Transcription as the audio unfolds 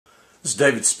This is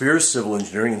David Spears, Civil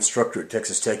Engineering Instructor at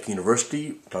Texas Tech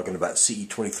University, talking about CE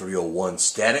 2301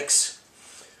 statics.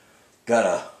 Got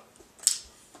a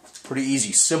pretty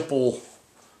easy, simple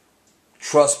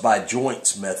truss by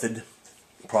joints method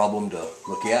problem to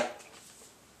look at.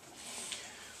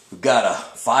 We've got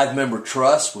a 5-member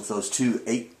truss with those two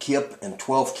 8-kip and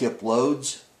 12-kip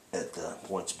loads at the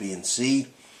points B and C.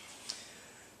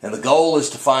 And the goal is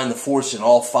to find the force in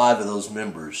all 5 of those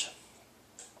members.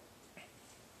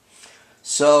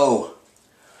 So,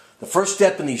 the first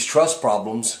step in these truss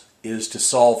problems is to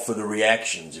solve for the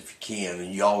reactions if you can,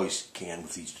 and you always can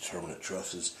with these determinant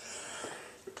trusses.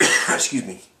 Excuse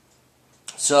me.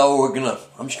 So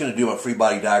I'm just gonna do my free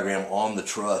body diagram on the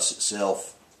truss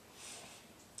itself.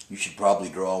 You should probably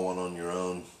draw one on your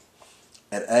own.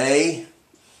 At A,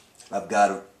 I've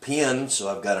got a pin, so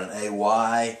I've got an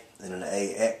AY and an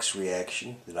AX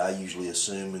reaction that I usually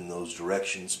assume in those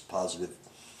directions, positive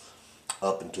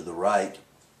up and to the right.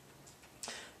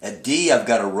 At D, I've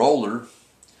got a roller,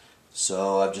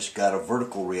 so I've just got a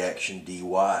vertical reaction dy.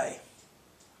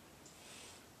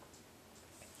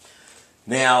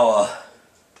 Now,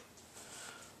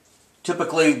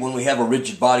 typically when we have a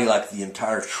rigid body like the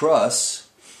entire truss,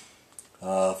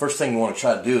 first thing we want to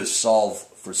try to do is solve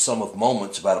for sum of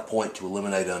moments about a point to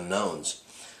eliminate unknowns.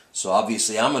 So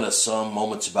obviously I'm going to sum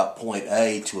moments about point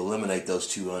A to eliminate those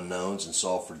two unknowns and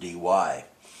solve for dy.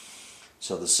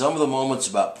 So the sum of the moments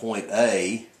about point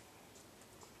A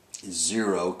is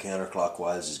 0.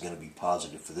 Counterclockwise is going to be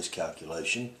positive for this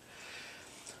calculation.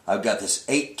 I've got this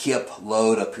 8-kip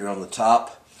load up here on the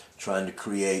top trying to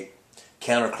create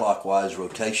counterclockwise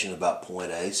rotation about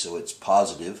point A, so it's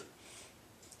positive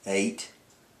 8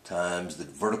 times the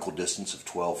vertical distance of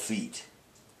 12 feet.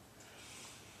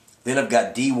 Then I've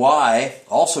got dy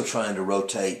also trying to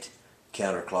rotate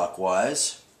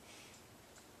counterclockwise,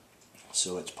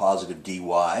 so it's positive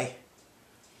dy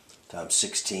times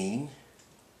 16.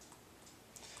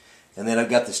 And then I've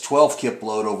got this 12-kip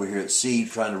load over here at C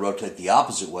trying to rotate the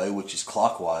opposite way, which is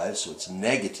clockwise, so it's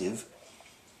negative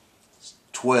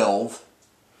 12,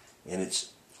 and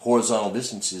its horizontal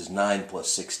distance is 9 plus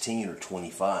 16, or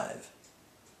 25.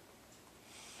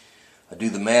 I do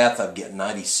the math, I get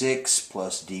 96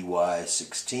 plus dy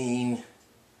 16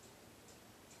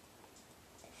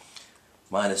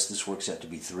 minus, this works out to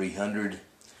be 300.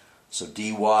 So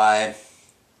dy,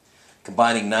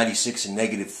 combining 96 and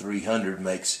negative 300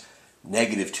 makes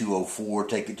negative 204.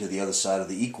 Take it to the other side of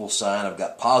the equal sign. I've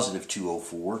got positive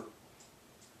 204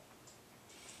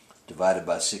 divided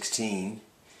by 16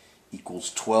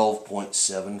 equals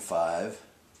 12.75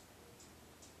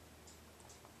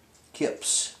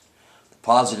 kips. The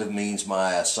positive means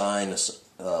my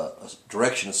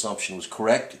direction assumption was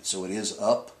correct, so it is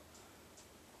up.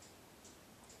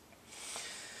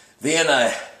 Then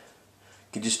I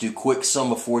can just do quick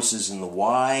sum of forces in the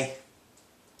y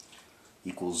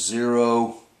equals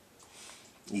 0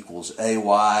 equals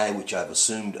AY, which I've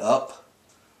assumed up,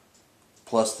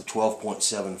 plus the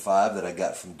 12.75 that I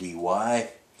got from dy,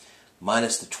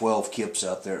 minus the 12 kips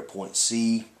out there at point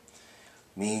C,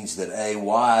 means that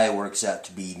AY works out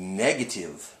to be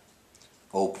negative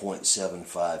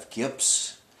 0.75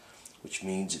 kips, which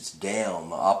means it's down,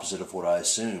 the opposite of what I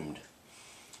assumed.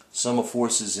 Sum of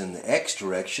forces in the x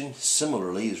direction,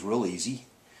 similarly, is real easy.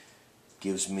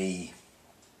 Gives me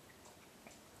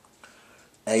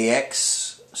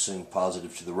AX, assume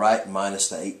positive to the right, minus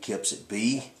the 8 kips at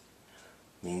B,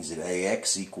 means that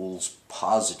AX equals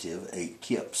positive 8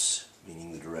 kips,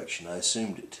 meaning the direction I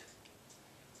assumed it.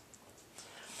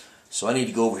 So I need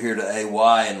to go over here to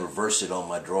AY and reverse it on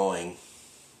my drawing.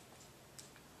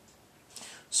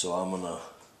 So I'm going to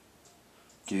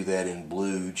do that in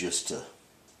blue just to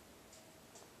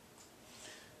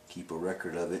keep a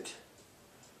record of it.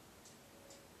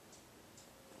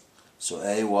 So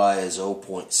AY is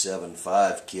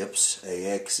 0.75 kips,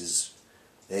 AX is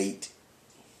 8,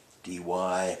 dy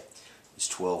is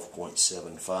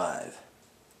 12.75.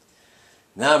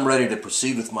 Now I'm ready to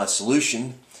proceed with my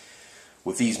solution.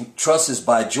 With these trusses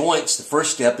by joints, the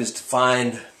first step is to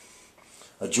find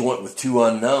a joint with two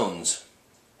unknowns.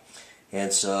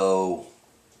 And so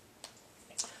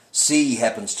C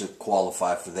happens to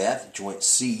qualify for that, joint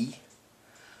C.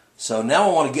 So now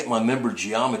I want to get my member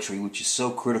geometry, which is so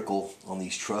critical on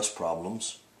these truss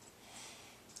problems.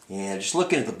 And just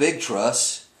looking at the big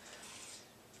truss,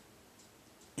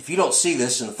 if you don't see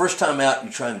this, and the first time out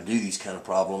you're trying to do these kind of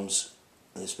problems,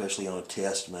 especially on a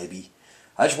test maybe,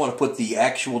 I just want to put the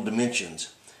actual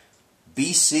dimensions.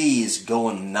 BC is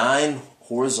going 9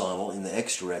 horizontal in the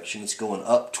x direction, it's going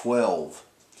up 12.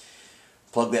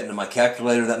 Plug that into my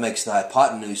calculator, that makes the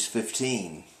hypotenuse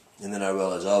 15. and then I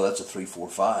realized, oh, that's a 3, 4,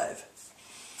 5.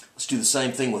 Let's do the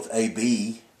same thing with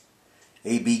AB.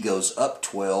 AB goes up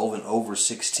 12 and over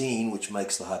 16, which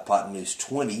makes the hypotenuse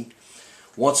 20.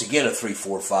 Once again, a 3,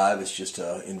 4, 5. It's just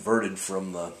inverted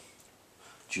from the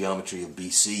geometry of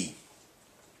BC.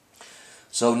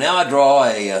 So now I draw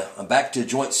I'm back to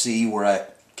joint C, where I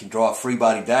can draw a free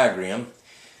body diagram.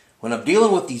 When I'm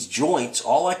dealing with these joints,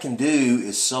 all I can do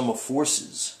is sum of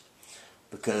forces,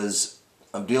 because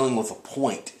I'm dealing with a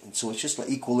point, and so it's just an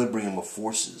equilibrium of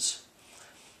forces.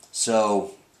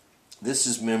 So this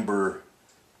is member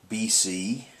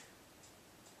BC.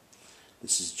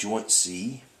 This is joint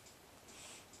C.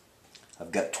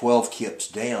 I've got 12 kips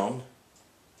down,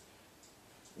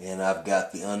 and I've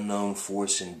got the unknown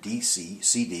force in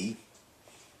CD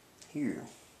here.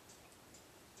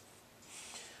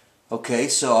 Okay,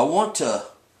 so I want to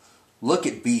look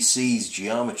at BC's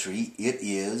geometry.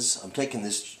 I'm taking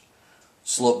this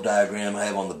slope diagram I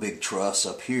have on the big truss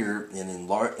up here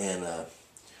and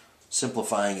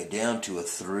simplifying it down to a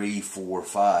 3, 4,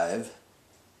 5.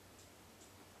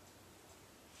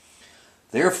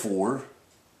 Therefore,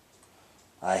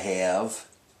 I have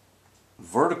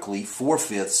vertically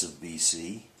 4/5 of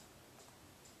BC,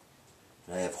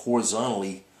 and I have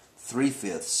horizontally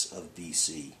 3/5 of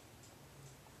BC.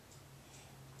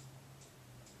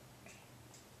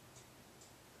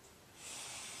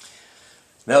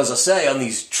 Now, as I say, on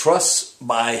these truss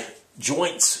by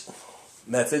joints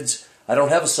methods, I don't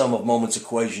have a sum of moments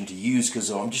equation to use because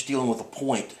I'm just dealing with a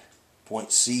point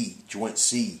C, joint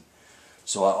C.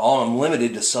 So I'm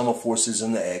limited to sum of forces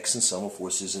in the X and sum of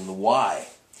forces in the Y.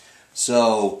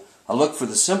 So I look for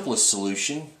the simplest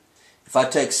solution. If I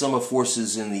take sum of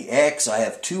forces in the X, I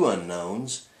have 2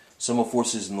 unknowns. Sum of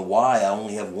forces in the Y, I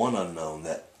only have 1 unknown,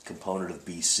 that component of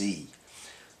BC.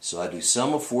 So I do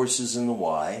sum of forces in the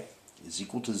Y is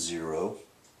equal to 0.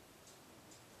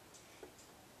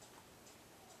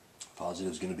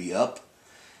 Positive is going to be up.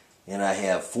 And I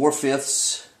have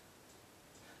 4/5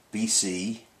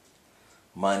 BC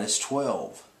minus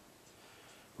 12.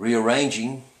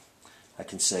 Rearranging, I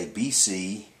can say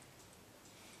BC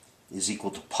is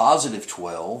equal to positive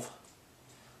 12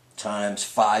 times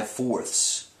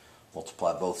 5/4.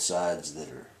 Multiply both sides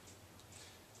to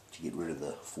get rid of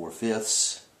the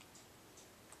 4/5.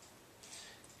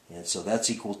 And so that's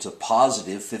equal to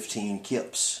positive 15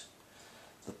 kips.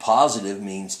 The positive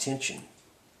means tension.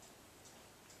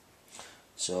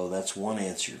 So that's one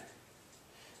answer.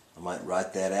 I might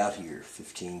write that out here,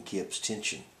 15 kips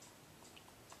tension.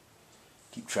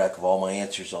 Keep track of all my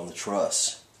answers on the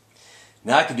truss.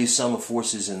 Now I can do sum of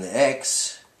forces in the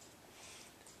X.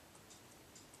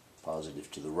 Positive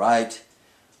to the right.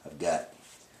 I've got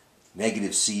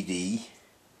negative CD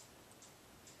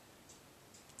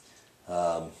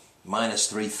minus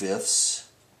 3/5.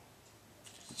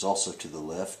 It's also to the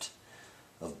left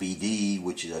of BD,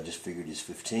 which I just figured is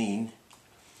 15.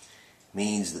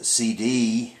 Means that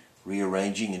CD,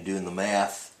 rearranging and doing the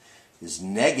math, is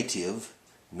negative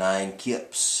 9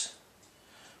 kips.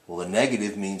 Well, the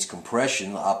negative means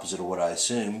compression, the opposite of what I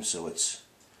assumed, so it's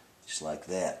just like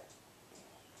that.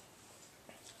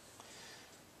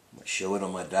 I'm going to show it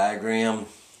on my diagram.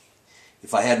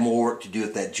 If I had more work to do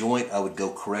at that joint, I would go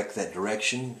correct that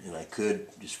direction, and I could,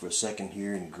 just for a second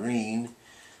here in green,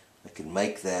 I could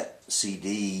make that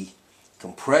CD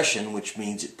compression, which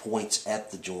means it points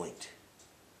at the joint.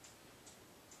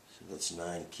 So that's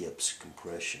 9 kips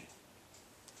compression.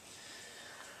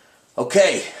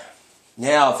 Okay,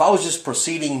 now if I was just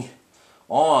proceeding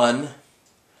on,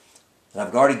 and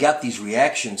I've already got these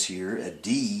reactions here at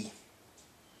D,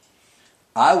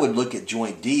 I would look at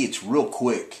joint D. It's real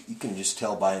quick. You can just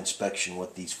tell by inspection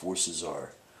what these forces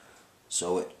are.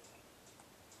 So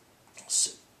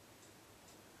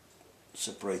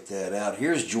separate that out.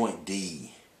 Here's joint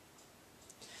D.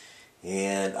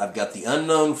 And I've got the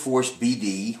unknown force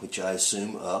BD, which I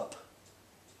assume up.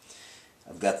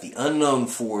 I've got the unknown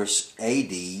force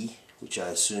AD, which I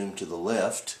assume to the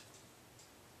left.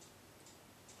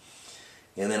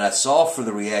 And then I solve for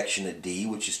the reaction at D,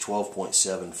 which is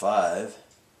 12.75.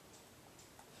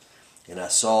 And I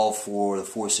solve for the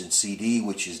force in CD,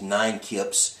 which is 9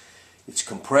 kips. It's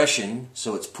compression,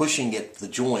 so it's pushing at the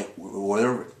joint,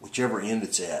 whichever end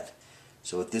it's at.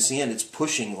 So at this end, it's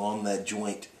pushing on that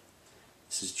joint.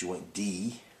 This is joint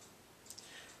D.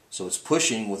 So it's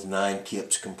pushing with 9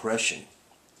 kips compression.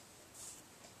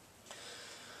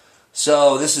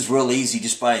 So this is real easy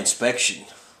just by inspection.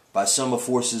 By sum of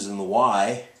forces in the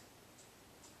Y,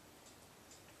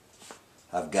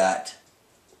 I've got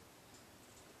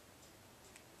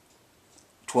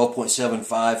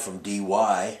 12.75 from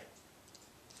DY,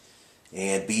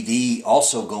 and BD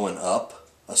also going up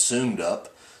assumed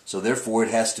up. So therefore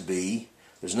it has to be,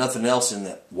 there's nothing else in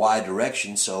the y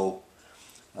direction, so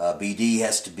BD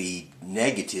has to be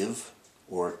negative,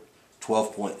 or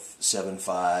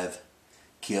 12.75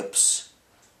 kips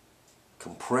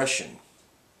compression.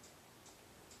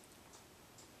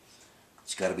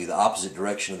 It's got to be the opposite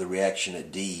direction of the reaction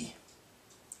at D.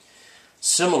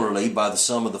 Similarly, by the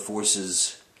sum of the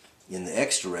forces in the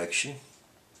x direction,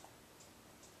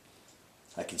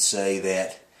 I can say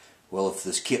that, well, if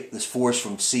this force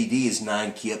from CD is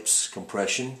 9 kips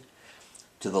compression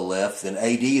to the left, then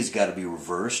AD has got to be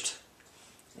reversed,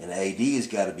 and AD has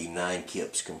got to be 9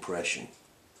 kips compression.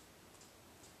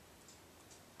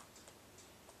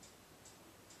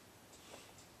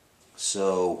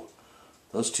 So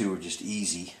those two are just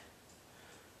easy.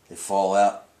 They fall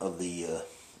out of the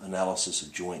analysis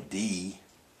of joint D.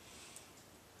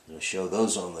 I'm going to show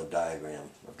those on the diagram.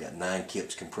 I've got 9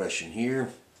 kips compression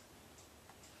here,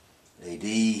 AD,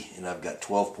 and I've got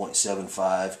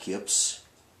 12.75 kips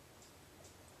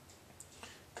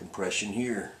compression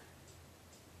here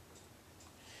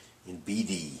in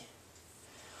BD.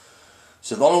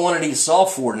 So the only one I need to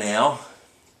solve for now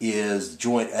is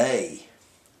joint A.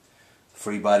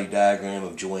 Free body diagram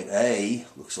of joint A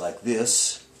looks like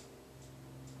this.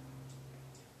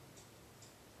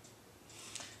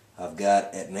 I've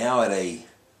got now at a,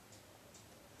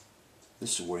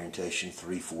 this is orientation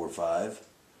 3, 4, 5.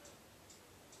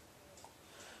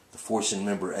 The force in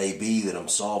member AB that I'm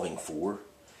solving for.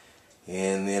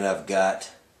 And then I've got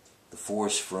the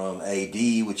force from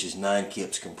AD, which is 9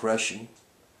 kips compression.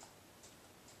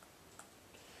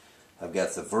 I've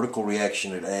got the vertical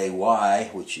reaction at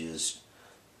AY, which is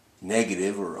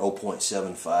negative, or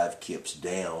 0.75 kips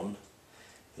down.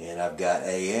 And I've got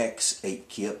AX, 8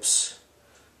 kips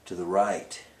to the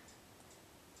right.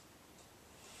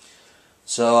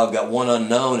 So I've got one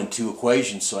unknown and 2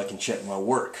 equations, so I can check my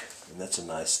work. And that's a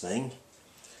nice thing.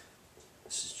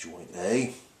 This is joint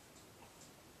A.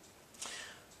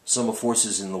 Sum of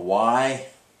forces in the Y.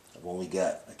 I've only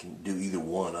got, I can do either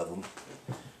one of them.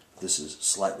 This is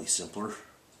slightly simpler.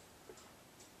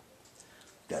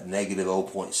 Got negative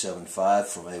 0.75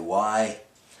 from AY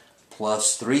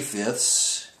plus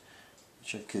 3/5,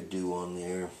 which I could do on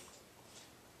there.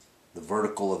 The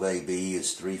vertical of AB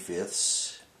is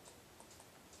 3/5.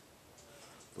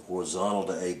 The horizontal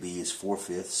to AB is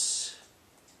 4/5.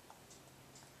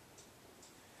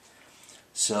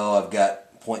 So I've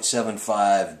got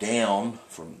 0.75 down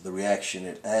from the reaction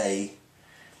at A,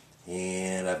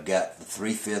 and I've got the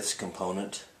 3/5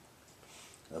 component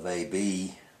of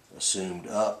AB assumed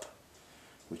up,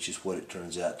 which is what it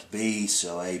turns out to be.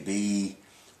 So AB,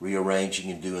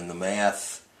 rearranging and doing the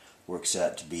math, works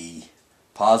out to be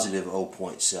positive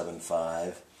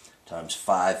 0.75 times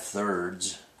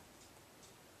 5/3.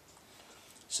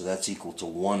 So that's equal to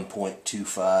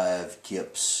 1.25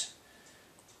 kips.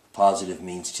 Positive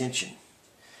means tension.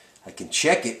 I can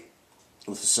check it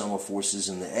with the sum of forces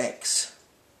in the X.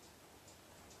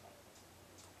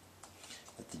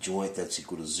 At the joint, that's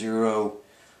equal to 0.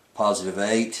 Positive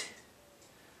 8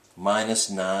 minus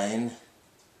 9.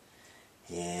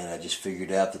 And I just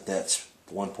figured out that that's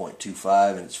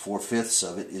 1.25, and it's 4/5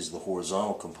 of it is the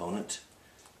horizontal component.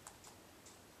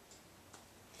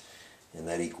 And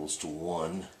that equals to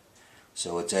 1.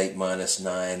 So it's 8 minus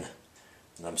 9.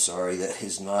 And I'm sorry, that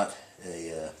is not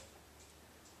a...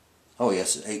 oh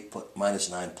yes, 8 minus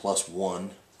 9 plus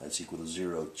 1. That's equal to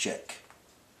 0. Check.